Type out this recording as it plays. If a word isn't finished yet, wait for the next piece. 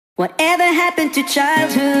Whatever happened to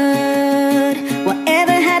childhood?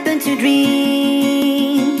 Whatever happened to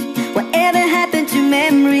dreams? Whatever happened to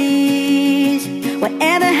memories?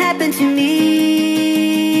 Whatever happened to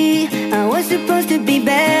me? I was supposed to be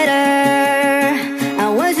better, I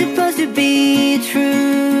was supposed to be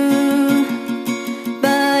true,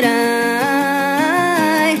 but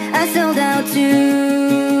I sold out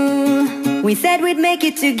too. We said we'd make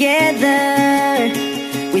it together,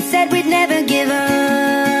 we said we'd never give up.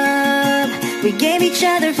 We gave each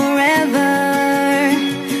other forever,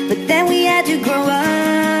 but then we had to grow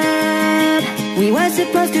up. We were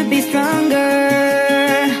supposed to be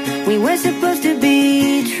stronger, we were supposed